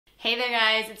Hey there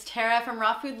guys, it's Tara from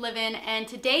Raw Food Livin', and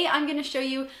today I'm going to show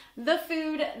you the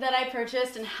food that I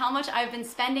purchased and how much I've been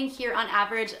spending here on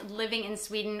average living in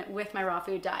Sweden with my raw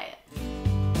food diet.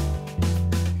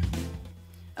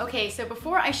 Okay, so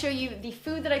before I show you the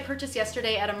food that I purchased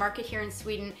yesterday at a market here in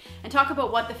Sweden and talk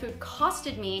about what the food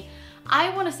costed me,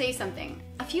 I want to say something.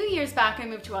 A few years back I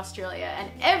moved to Australia and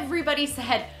everybody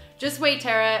said, just wait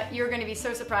Tara, you're going to be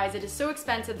so surprised, it is so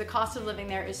expensive, the cost of living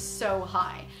there is so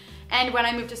high. And when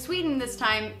I moved to Sweden this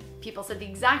time, people said the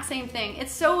exact same thing.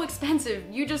 It's so expensive,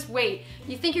 you just wait.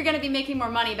 You think you're gonna be making more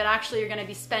money, but actually you're gonna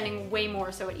be spending way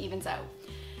more, so it evens out.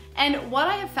 And what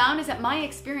I have found is that my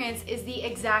experience is the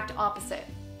exact opposite.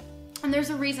 And there's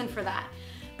a reason for that.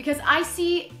 Because I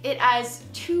see it as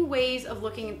two ways of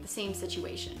looking at the same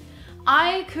situation.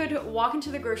 I could walk into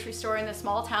the grocery store in the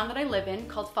small town that I live in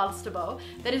called Falsterbo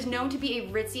that is known to be a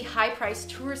ritzy, high-priced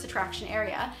tourist attraction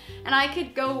area, and I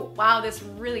could go, wow, this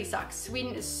really sucks.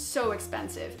 Sweden is so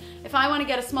expensive. If I want to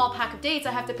get a small pack of dates,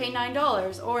 I have to pay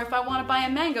 $9, or if I want to buy a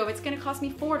mango, it's going to cost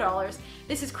me $4.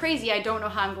 This is crazy, I don't know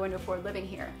how I'm going to afford living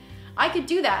here. I could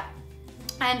do that,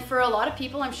 and for a lot of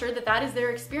people, I'm sure that that is their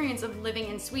experience of living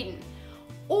in Sweden.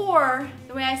 Or,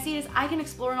 the way I see it is I can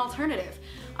explore an alternative.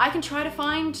 I can try to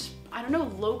find, I don't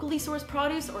know, locally sourced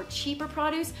produce or cheaper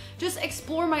produce. Just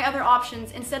explore my other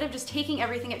options instead of just taking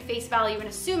everything at face value and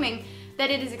assuming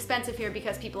that it is expensive here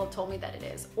because people have told me that it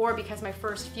is, or because my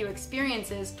first few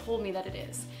experiences told me that it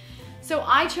is. So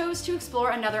I chose to explore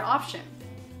another option.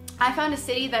 I found a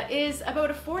city that is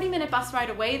about a 40-minute bus ride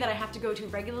away that I have to go to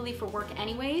regularly for work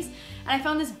anyways, and I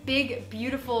found this big,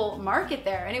 beautiful market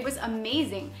there, and it was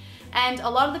amazing. And a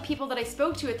lot of the people that I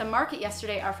spoke to at the market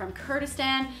yesterday are from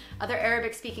Kurdistan, other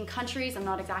Arabic-speaking countries, I'm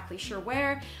not exactly sure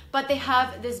where, but they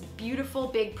have this beautiful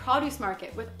big produce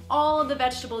market with all of the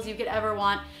vegetables you could ever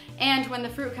want, and when the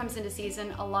fruit comes into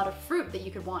season, a lot of fruit that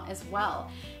you could want as well.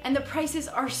 And the prices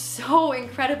are so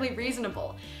incredibly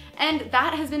reasonable. And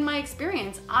that has been my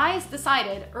experience. I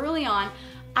decided early on,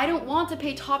 I don't want to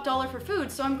pay top dollar for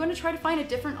food, so I'm going to try to find a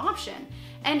different option.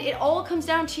 And it all comes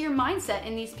down to your mindset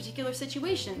in these particular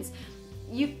situations.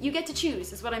 You get to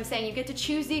choose, is what I'm saying. You get to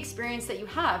choose the experience that you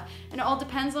have, and it all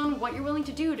depends on what you're willing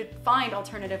to do to find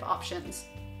alternative options.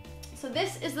 So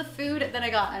this is the food that I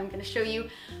got. I'm going to show you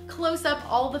close up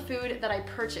all the food that I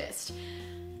purchased.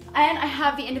 And I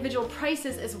have the individual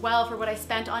prices as well for what I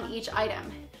spent on each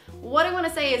item. What I want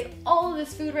to say is all of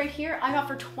this food right here I got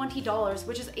for $20,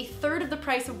 which is a third of the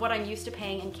price of what I'm used to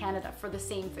paying in Canada for the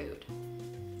same food.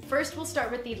 First, we'll start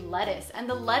with the lettuce. And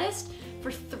the lettuce, for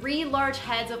 3 large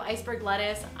heads of iceberg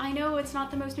lettuce, I know it's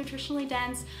not the most nutritionally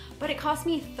dense, but it cost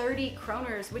me 30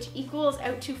 kroners, which equals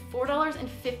out to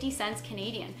 $4.50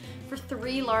 Canadian for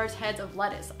 3 large heads of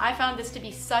lettuce. I found this to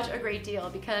be such a great deal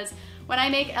because when I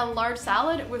make a large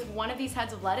salad with one of these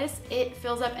heads of lettuce, it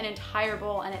fills up an entire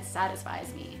bowl and it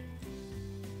satisfies me.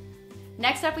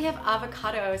 Next up we have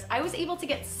avocados. I was able to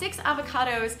get 6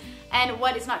 avocados, and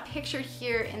what is not pictured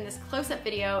here in this close-up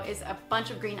video is a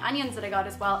bunch of green onions that I got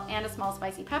as well, and a small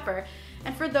spicy pepper.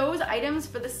 And for those items,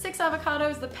 for the 6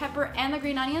 avocados, the pepper, and the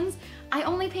green onions, I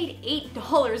only paid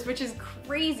 $8, which is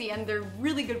crazy, and they're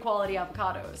really good quality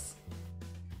avocados.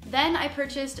 Then I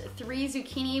purchased 3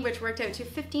 zucchini, which worked out to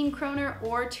 15 kroner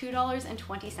or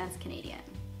 $2.20 Canadian.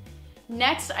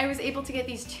 Next, I was able to get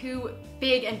these 2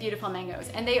 big and beautiful mangoes,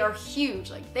 and they are huge.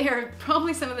 Like, they are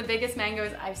probably some of the biggest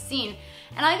mangoes I've seen.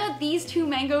 And I got these 2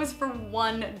 mangoes for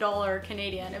 $1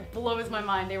 Canadian. It blows my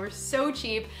mind. They were so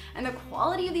cheap, and the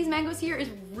quality of these mangoes here is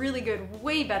really good,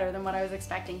 way better than what I was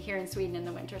expecting here in Sweden in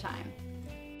the wintertime.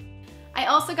 I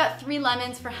also got 3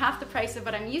 lemons for half the price of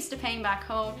what I'm used to paying back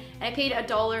home, and I paid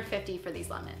 $1.50 for these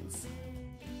lemons.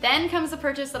 Then comes the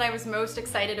purchase that I was most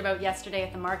excited about yesterday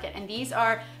at the market, and these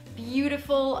are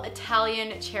beautiful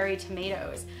Italian cherry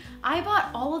tomatoes. I bought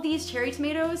all of these cherry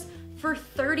tomatoes for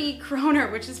 30 kroner,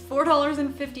 which is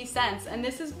 $4.50, and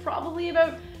this is probably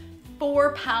about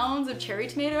 4 pounds of cherry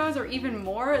tomatoes or even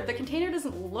more. The container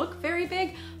doesn't look very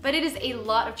big, but it is a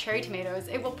lot of cherry tomatoes.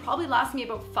 It will probably last me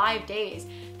about 5 days.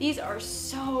 These are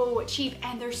so cheap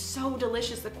and they're so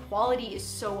delicious. The quality is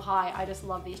so high. I just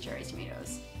love these cherry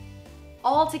tomatoes.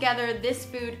 Altogether, this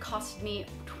food costed me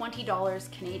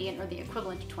 $20 Canadian, or the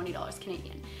equivalent to $20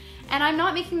 Canadian. And I'm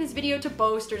not making this video to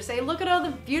boast or to say, look at all the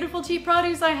beautiful cheap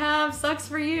produce I have, sucks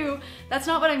for you. That's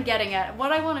not what I'm getting at.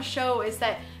 What I want to show is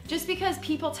that just because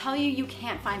people tell you you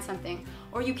can't find something,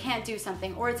 or you can't do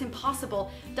something, or it's impossible,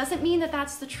 doesn't mean that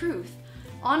that's the truth.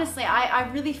 Honestly,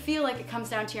 I really feel like it comes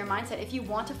down to your mindset. If you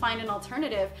want to find an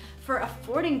alternative for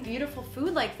affording beautiful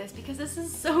food like this, because this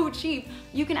is so cheap,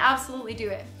 you can absolutely do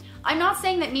it. I'm not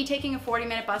saying that me taking a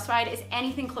 40-minute bus ride is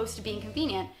anything close to being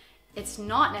convenient. It's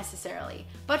not necessarily,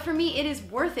 but for me it is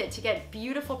worth it to get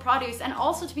beautiful produce and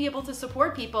also to be able to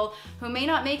support people who may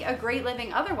not make a great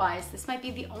living otherwise. This might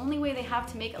be the only way they have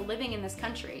to make a living in this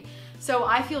country. So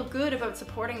I feel good about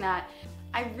supporting that.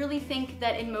 I really think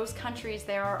that in most countries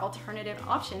there are alternative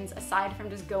options aside from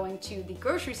just going to the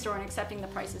grocery store and accepting the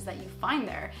prices that you find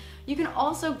there. You can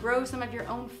also grow some of your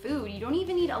own food. You don't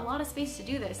even need a lot of space to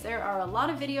do this. There are a lot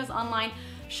of videos online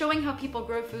showing how people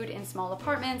grow food in small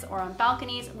apartments or on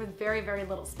balconies with very, very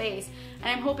little space.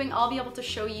 And I'm hoping I'll be able to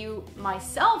show you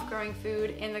myself growing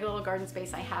food in the little garden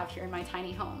space I have here in my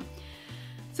tiny home.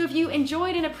 So if you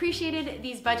enjoyed and appreciated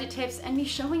these budget tips and me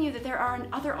showing you that there are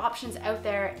other options out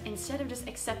there, instead of just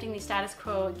accepting the status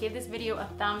quo, give this video a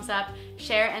thumbs up,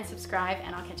 share and subscribe,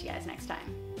 and I'll catch you guys next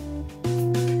time.